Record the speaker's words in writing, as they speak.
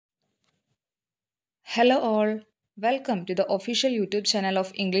Hello all, welcome to the official YouTube channel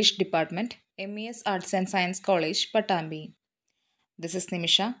of English Department, MES Arts and Science College, Patambi. This is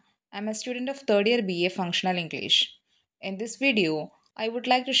Nimisha. I'm a student of third year BA Functional English. In this video, I would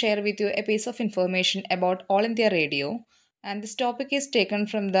like to share with you a piece of information about All India Radio, and this topic is taken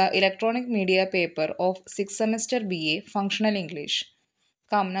from the electronic media paper of 6th semester BA Functional English.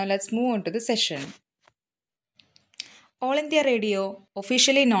 Come now, let's move on to the session. All India Radio,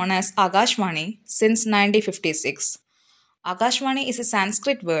 officially known as Agashvani since 1956. Agashvani is a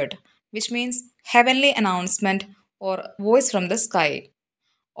Sanskrit word which means heavenly announcement or voice from the sky.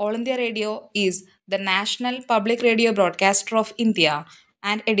 All India Radio is the national public radio broadcaster of India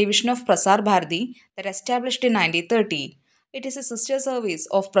and a division of Prasar Bharati that established in 1930. It is a sister service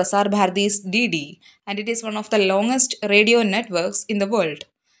of Prasar Bharati's DD and it is one of the longest radio networks in the world.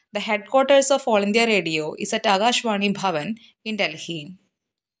 The headquarters of All India Radio is at Agashvani Bhavan in Delhi.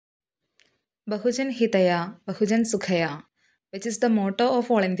 Bahujan Hitaya, Bahujan Sukhaya, which is the motto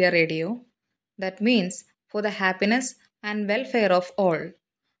of All India Radio. That means for the happiness and welfare of all.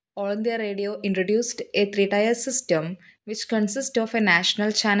 All India Radio introduced a three-tier system which consists of a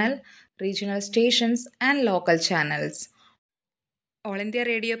national channel, regional stations, and local channels. All India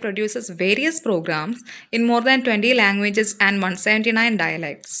Radio produces various programs in more than 20 languages and 179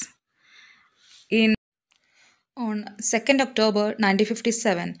 dialects. On 2nd October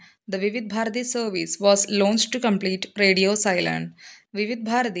 1957, the Vivid Bharati service was launched to complete Radio Silent. Vivid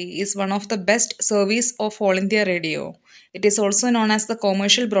Bharati is one of the best service of All India Radio. It is also known as the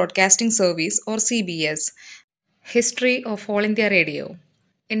Commercial Broadcasting Service or CBS. History of All India Radio.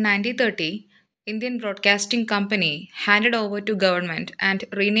 In 1930, Indian Broadcasting Company handed over to government and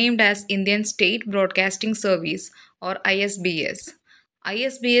renamed as Indian State Broadcasting Service or ISBS.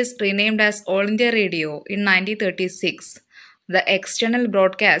 ISBS renamed as All India Radio in 1936. The external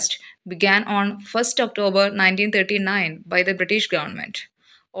broadcast began on 1st October 1939 by the British government.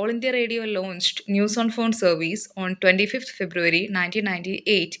 All India Radio launched News on Phone service on 25th February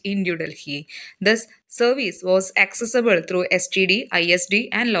 1998 in New Delhi. This service was accessible through STD, ISD,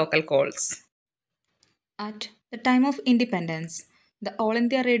 and local calls. At the time of independence, the All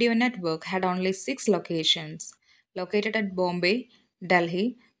India Radio Network had only 6 locations, located at Bombay,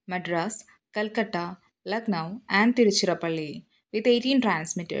 Delhi, Madras, Calcutta, Lucknow, and Tiruchirappalli, with 18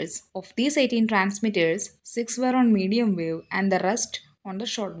 transmitters. Of these 18 transmitters, 6 were on medium wave and the rest on the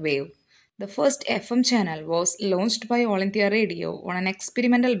short wave. The first FM channel was launched by All India Radio on an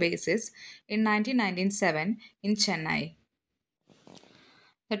experimental basis in 1997 in Chennai.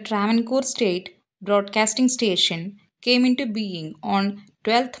 The Travancore State Broadcasting Station came into being on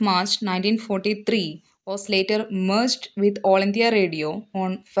 12th March 1943, was later merged with All India Radio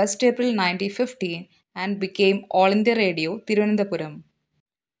on 1st April 1950 and became All India Radio Thiruvananthapuram.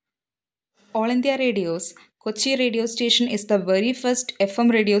 All India Radio's Kochi radio station is the very first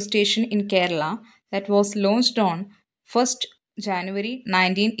FM radio station in Kerala that was launched on 1st January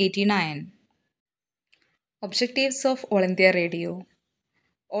 1989. Objectives of All India Radio.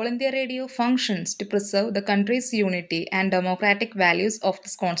 All India Radio functions to preserve the country's unity and democratic values of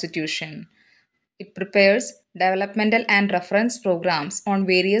this constitution. It prepares developmental and reference programs on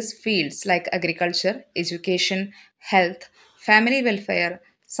various fields like agriculture, education, health, family welfare,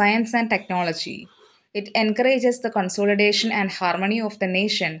 science and technology. It encourages the consolidation and harmony of the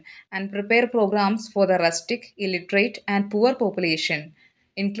nation and prepare programs for the rustic, illiterate and poor population,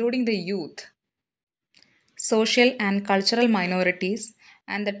 including the youth, social and cultural minorities,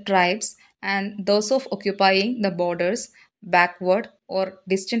 and the tribes and those of occupying the borders, backward or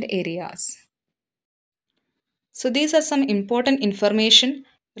distant areas. So these are some important information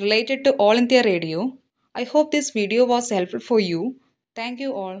related to All India Radio. I hope this video was helpful for you. Thank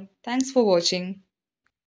you all. Thanks for watching.